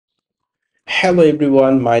Hello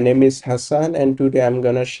everyone, my name is Hassan and today I'm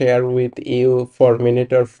gonna share with you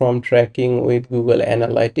Forminator from tracking with Google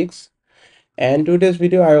Analytics. And today's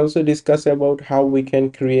video I also discuss about how we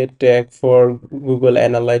can create tag for Google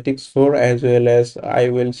Analytics 4 as well as I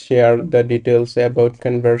will share the details about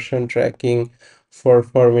conversion tracking for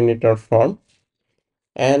Forminator form.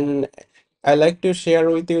 And I like to share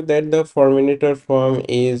with you that the Forminator form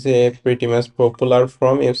is a pretty much popular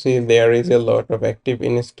form. You see there is a lot of active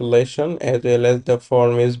installation as well as the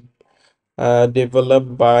form is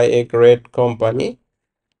developed by a great company.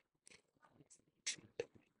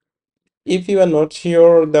 If you are not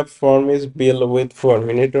sure the form is built with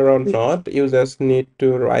Forminator or not, you just need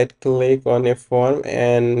to right click on a form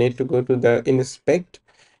and need to go to the inspect,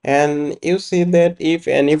 and you see that if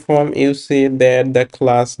any form you see that the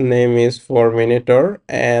class name is Forminator,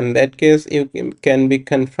 and that case you can be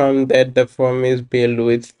confirmed that the form is built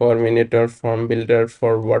with Forminator form builder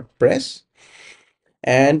for WordPress.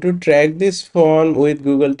 And to track this form with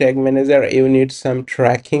Google Tag Manager, you need some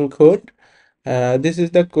tracking code. This is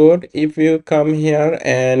the code. If you come here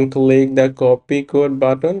and click the copy code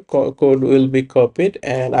button, code will be copied,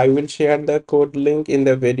 and I will share the code link in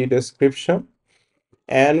the video description.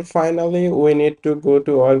 And finally, we need to go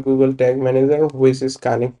to our Google Tag Manager, which is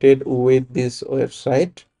connected with this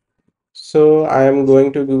website. So I am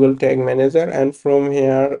going to Google Tag Manager, and from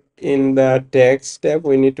here in the tags tab,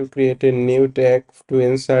 we need to create a new tag to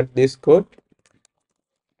insert this code.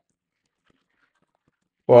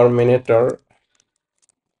 Forminator,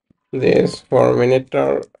 this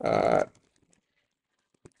Forminator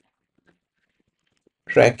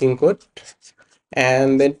tracking code.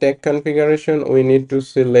 And then tag configuration, we need to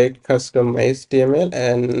select custom HTML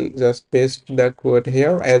and just paste the code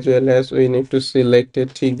here, as well as we need to select a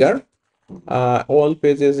trigger. All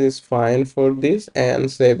pages is fine for this,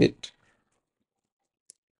 and save it.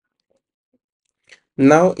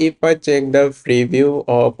 Now if I check the preview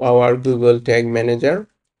of our Google Tag Manager,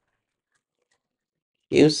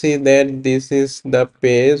 you see that this is the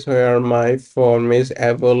page where my form is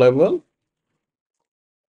available.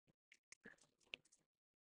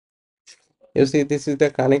 You see this is the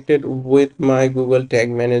connected with my Google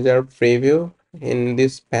Tag Manager preview in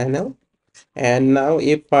this panel. And now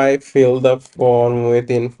if I fill the form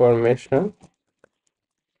with information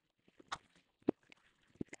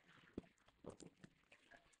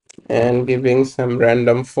and giving some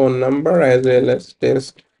random phone number as well as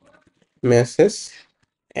test message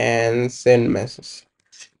and send message,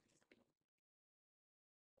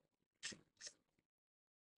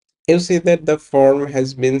 you see that the form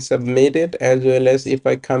has been submitted. As well as if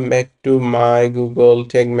I come back to my Google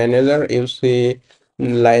Tag Manager, you see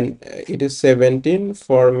line it is 17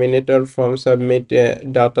 for Forminator form submit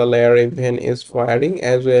data layer event is firing,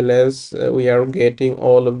 as well as we are getting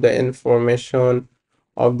all of the information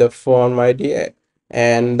of the form ID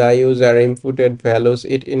and the user inputted values.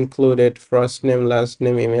 It included first name, last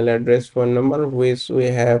name, email address, phone number, which we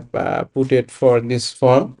have put it for this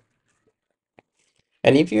form.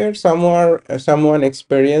 And if you are someone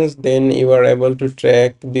experienced, then you are able to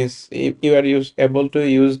track this. If you are able to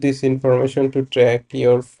use this information to track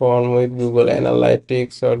your phone with Google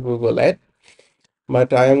Analytics or Google Ads.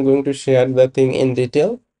 But I am going to share the thing in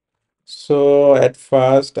detail. So at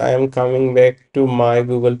first I am coming back to my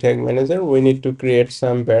Google Tag Manager. We need to create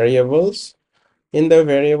some variables. In the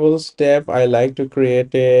variables tab, I like to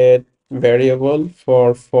create a variable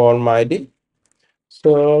for form ID.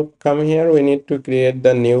 So come here, we need to create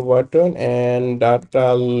the new button and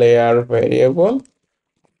data layer variable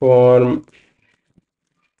form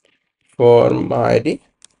ID,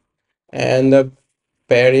 and the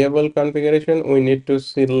variable configuration, we need to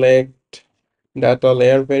select data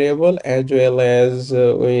layer variable, as well as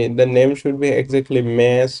the name should be exactly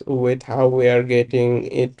match with how we are getting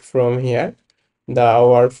it from here.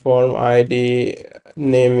 Our form ID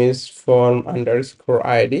name is form underscore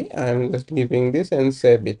ID. I'm just giving this and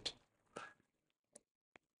save it.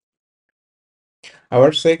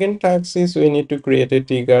 Our second task is we need to create a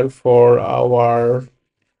trigger for our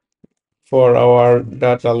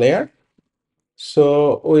data layer.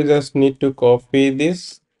 So we just need to copy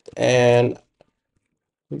this, and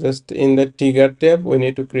just in the trigger tab we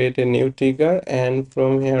need to create a new trigger, and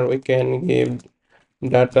from here we can give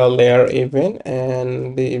data layer event,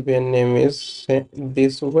 and the event name is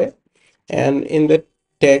this way. And in the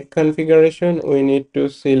tag configuration, we need to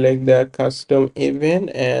select the custom event,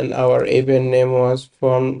 and our event name was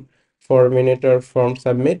from Forminator form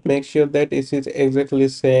submit. Make sure that this is exactly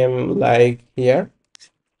same like here,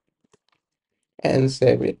 and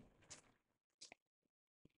save it.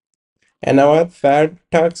 And our third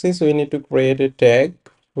task is we need to create a tag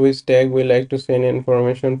which tag we like to send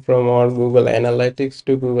information from our Google Analytics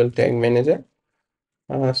to Google Tag Manager.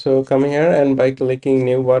 So come here, and by clicking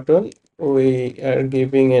new button, we are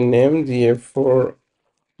giving a name GF4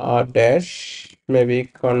 dash, maybe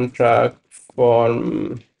contract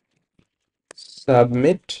form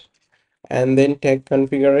submit. And then tag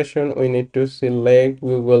configuration, we need to select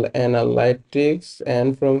Google Analytics,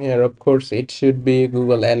 and from here of course it should be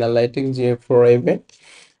Google Analytics GA4 event.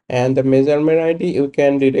 And the measurement ID, you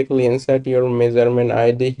can directly insert your measurement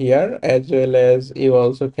ID here, as well as you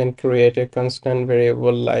also can create a constant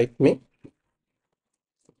variable like me.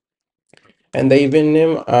 And the event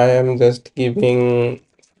name, I am just giving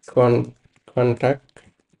contact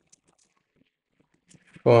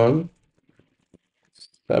phone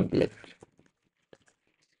submit.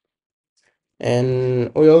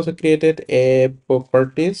 And we also created a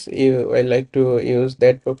properties. I like to use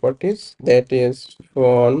that properties, that is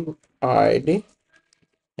phone ID,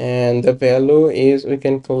 and the value is, we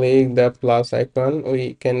can click the plus icon,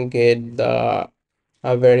 we can get the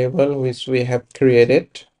a variable which we have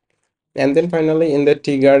created. And then finally in the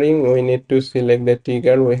triggering, we need to select the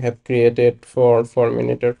trigger we have created for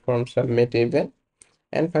Forminator form submit event,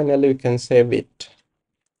 and finally we can save it.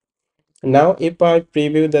 Now if I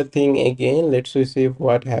preview the thing again, let's see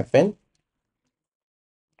what happened.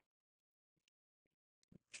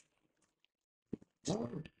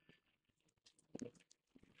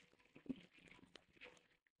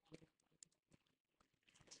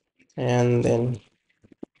 And then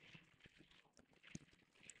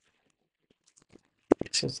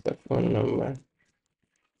this is the phone number,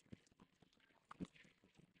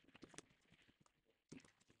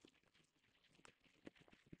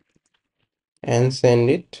 and send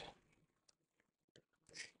it.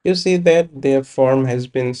 You see that their form has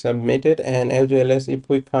been submitted, and as well as if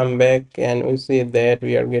we come back and we see that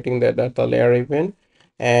we are getting the data layer event,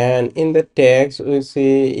 and in the tags we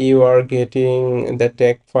see you are getting the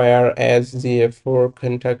tag fire as GF4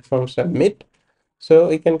 contact form submit. So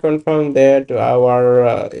we can confirm that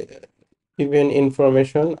our event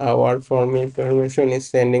information, our form information is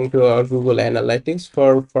sending to our Google Analytics.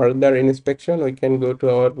 For further inspection, we can go to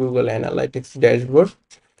our Google Analytics dashboard.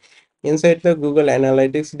 Inside the Google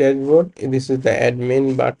Analytics dashboard, this is the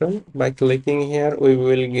admin button. By clicking here, we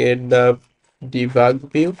will get the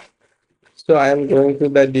debug view. So I am going to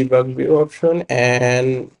the debug view option,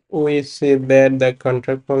 and we see that the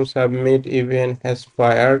contract form submit event has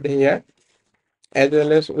fired here, as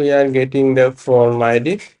well as we are getting the form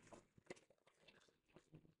ID.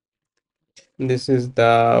 This is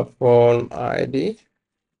the form ID.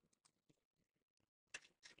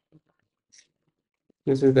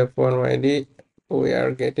 This is the form ID. We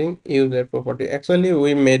are getting user property. Actually,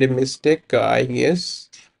 we made a mistake, I guess.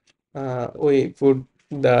 We put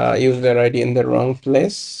the user ID in the wrong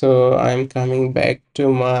place. So I'm coming back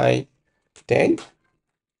to my tag.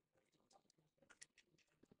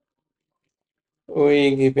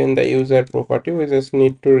 We given the user property. We just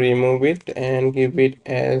need to remove it and give it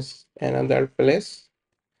as another place.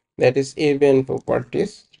 That is event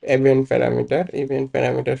properties, event parameter. Event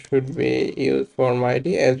parameter should be used form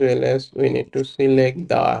ID, as well as we need to select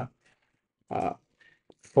the uh,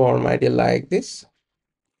 form ID like this.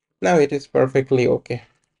 Now it is perfectly okay.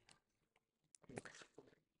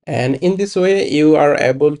 And in this way, you are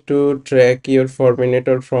able to track your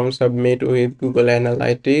Forminator from submit with Google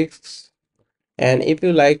Analytics. And if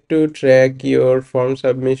you like to track your form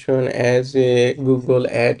submission as a Google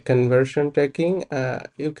ad conversion tracking,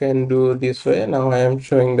 you can do this way. Now I am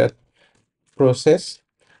showing that process.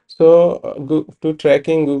 So to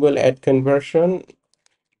tracking Google ad conversion,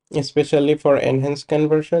 especially for enhanced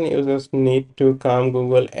conversion, you just need to come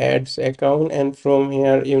Google Ads account, and from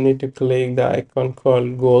here you need to click the icon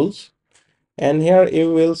called goals, and here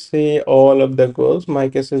you will see all of the goals. My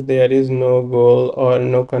case is there is no goal or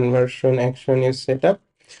no conversion action is set up,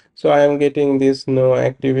 so I am getting this no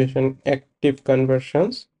activation active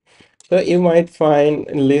conversions. So you might find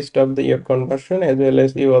a list of your conversion, as well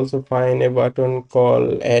as you also find a button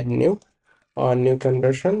called add new or new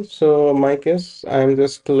conversion. So my case, I'm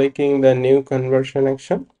just clicking the new conversion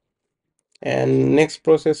action, and next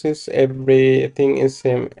process is everything is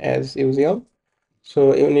same as usual.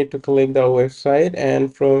 So you need to click the website,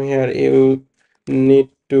 and from here you need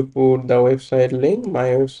to put the website link. My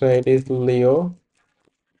website is leo.com,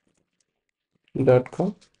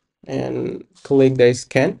 and click the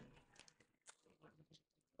scan.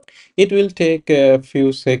 It will take a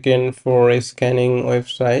few seconds for a scanning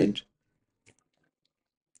website.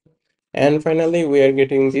 And finally, we are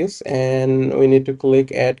getting this, and we need to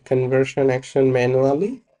click add conversion action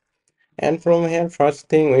manually. And from here, first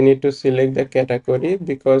thing we need to select the category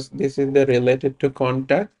because this is the related to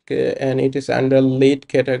contact and it is under lead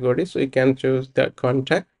category. So we can choose the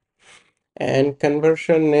contact, and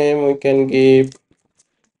conversion name we can give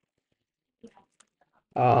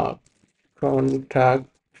uh, contact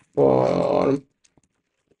form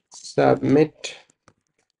submit.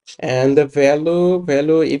 And the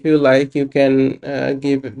value if you like you can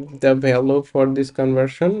give the value for this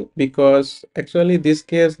conversion, because actually this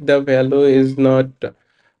case the value is not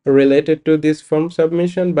related to this form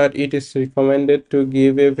submission, but it is recommended to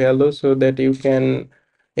give a value so that you can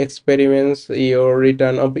experiment your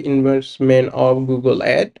return of investment of Google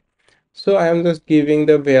ad. So I am just giving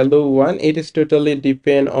the value 1. It is totally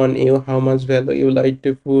depend on you how much value you like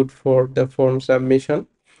to put for the form submission.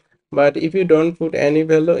 But if you don't put any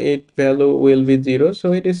value, it value will be 0.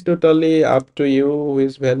 So it is totally up to you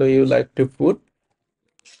which value you like to put.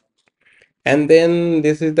 And then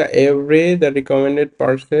this is the average, the recommended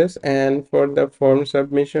process. And for the form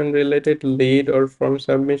submission related lead or form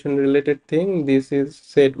submission related thing, this is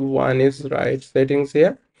set 1 is right settings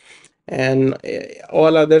here. And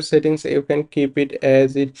all other settings you can keep it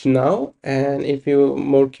as it now. And if you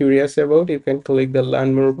more curious about, you can click the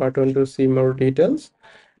learn more button to see more details.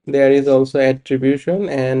 There is also attribution,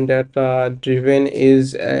 and data driven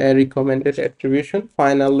is a recommended attribution.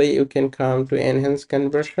 Finally, you can come to enhance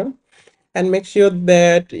conversion and make sure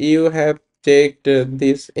that you have checked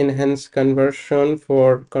this enhance conversion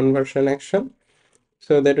for conversion action,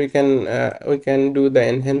 so that we can do the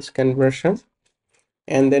enhance conversion.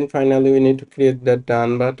 And then finally we need to create the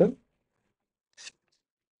done button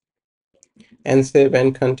and save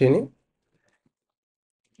and continue.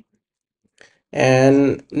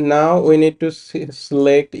 And now we need to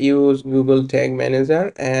select use Google Tag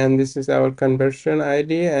Manager, and this is our conversion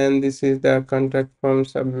ID, and this is the contact form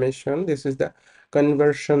submission. This is the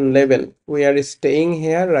conversion level. We are staying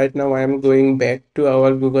here right now. I am going back to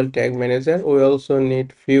our Google Tag Manager. We also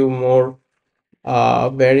need few more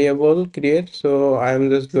variable create. So I am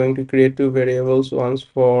just going to create two variables, once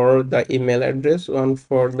for the email address, one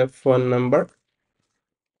for the phone number.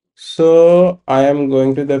 So I am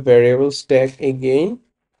going to the variable stack again,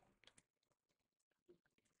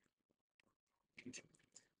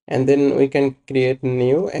 and then we can create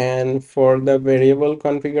new. And for the variable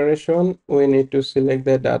configuration we need to select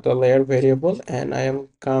the data layer variable, and I am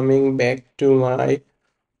coming back to my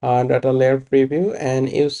data layer preview,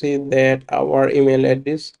 and you see that our email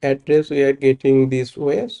address we are getting this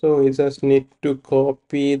way. So we just need to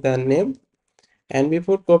copy the name, and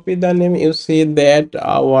before copy the name you see that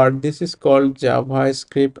our this is called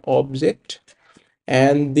JavaScript object,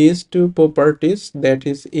 and these two properties, that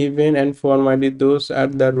is event and form id, those are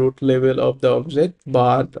the root level of the object.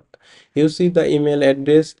 But you see the email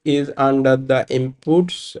address is under the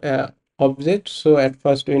inputs object. So at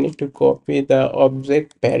first we need to copy the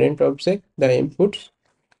object parent object, the inputs,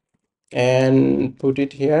 and put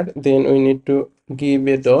it here. Then we need to give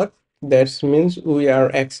a dot, that means we are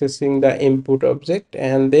accessing the input object.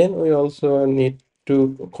 And then we also need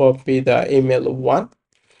to copy the email one,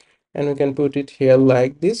 and we can put it here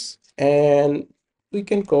like this. And we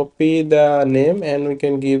can copy the name and we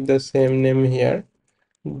can give the same name here,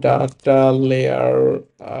 data layer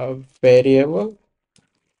variable,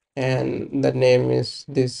 and the name is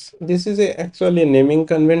this is actually a naming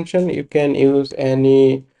convention. You can use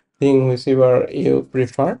anything whichever you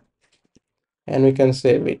prefer, and we can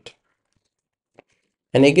save it.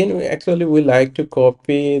 And again we like to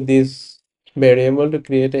copy this variable to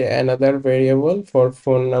create another variable for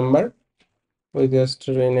phone number. We just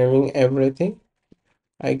renaming everything.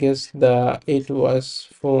 I guess it was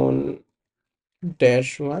phone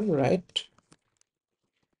dash one, right?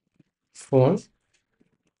 Phone.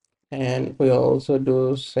 And we also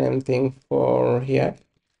do same thing for here,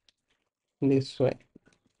 this way,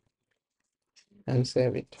 and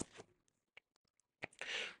save it.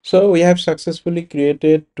 So we have successfully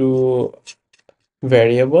created two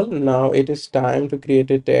variable. Now it is time to create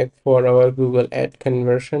a tag for our Google ad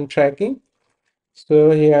conversion tracking.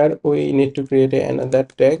 So here we need to create another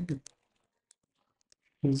tag,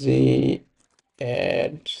 the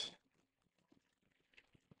ad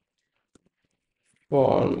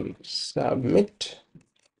form submit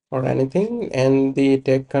or anything. And the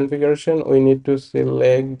tag configuration we need to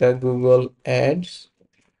select the Google ads.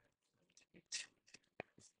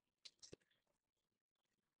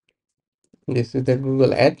 This is the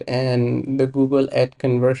Google ad and the Google ad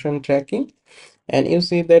conversion tracking. And you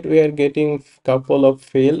see that we are getting couple of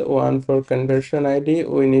field, one for conversion ID.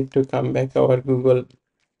 We need to come back our Google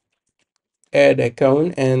ad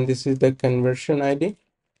account, and this is the conversion ID.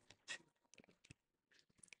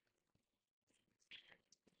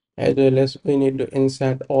 as well as we need to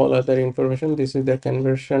insert all other information. This is the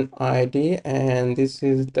conversion ID and this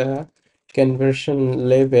is the conversion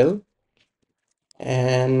level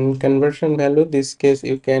and conversion value. This case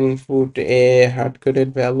you can put a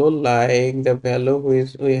hard-coded value like the value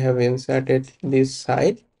which we have inserted this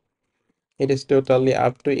side. It is totally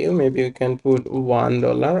up to you. Maybe you can put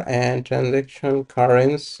 $1 and transaction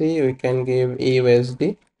currency we can give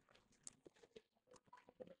USD.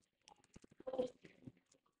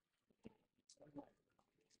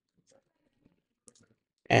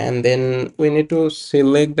 And then we need to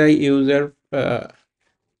select the user,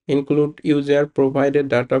 include user provided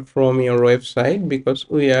data from your website because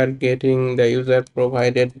we are getting the user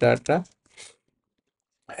provided data,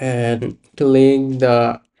 and click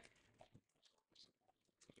the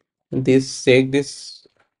this check this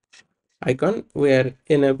icon. We are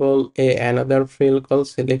enable another field called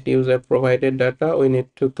select user provided data. We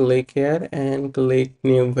need to click here and click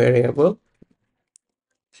new variable,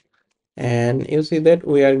 and you see that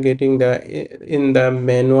we are getting the in the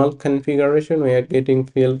manual configuration we are getting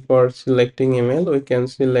field for selecting email. We can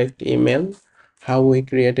select email, how we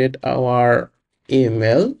created our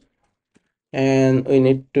email, and we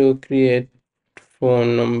need to create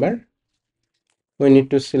phone number. We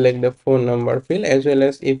need to select the phone number field, as well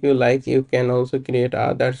as if you like you can also create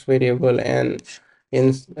others variable and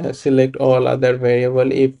in select all other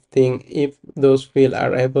variable if those fields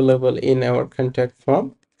are available in our contact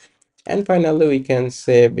form. And finally we can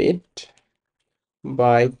save it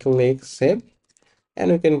by click save,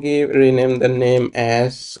 and we can rename the name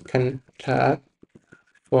as contact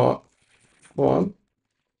for form.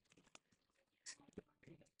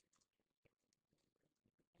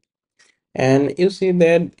 And you see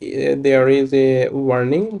that there is a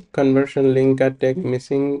warning conversion link tag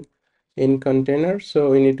missing in container,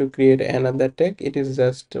 so we need to create another tag. It is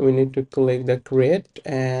just we need to click the create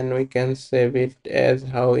and we can save it as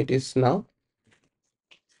how it is now.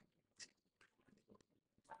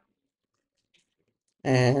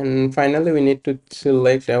 And finally we need to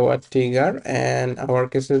select our trigger, and our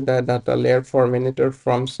case is the data layer Forminator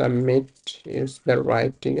from submit is the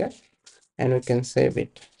right trigger, and we can save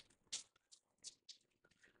it.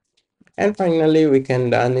 And finally we can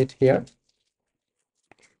done it here.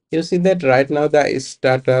 You see that right now the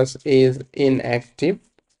status is inactive.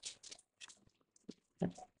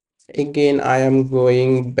 Again I am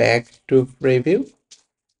going back to preview,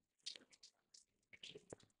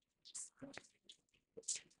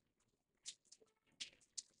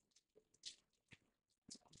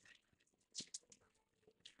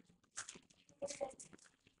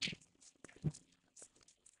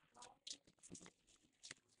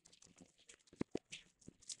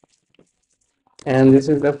 and this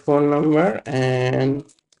is the phone number and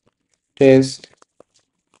test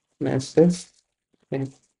message.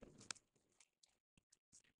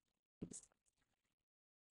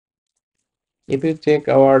 If you check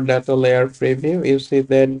our data layer preview, you see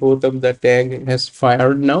that both of the tag has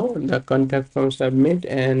fired now. The contact from submit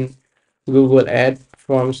and Google Ad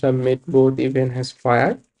from submit both even has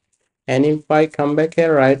fired. And if I come back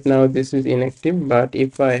here right now, this is inactive. But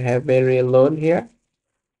if I have a reload here,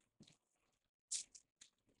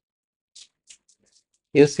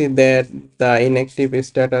 you see that the inactive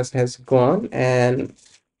status has gone, and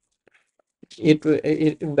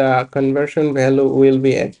the conversion value will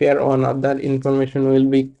be appear on other information will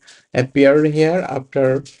be appear here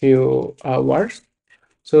after few hours.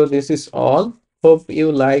 So this is all. Hope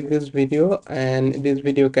you like this video, and this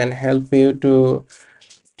video can help you to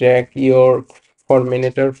track your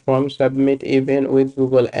Forminator form submit even with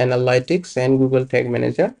Google Analytics and Google Tag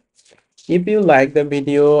Manager. If you like the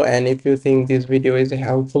video and if you think this video is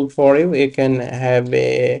helpful for you, you can have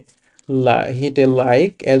a hit a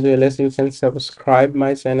like, as well as you can subscribe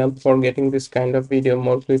my channel for getting this kind of video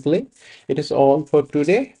more quickly. It is all for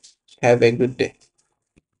today. Have a good day.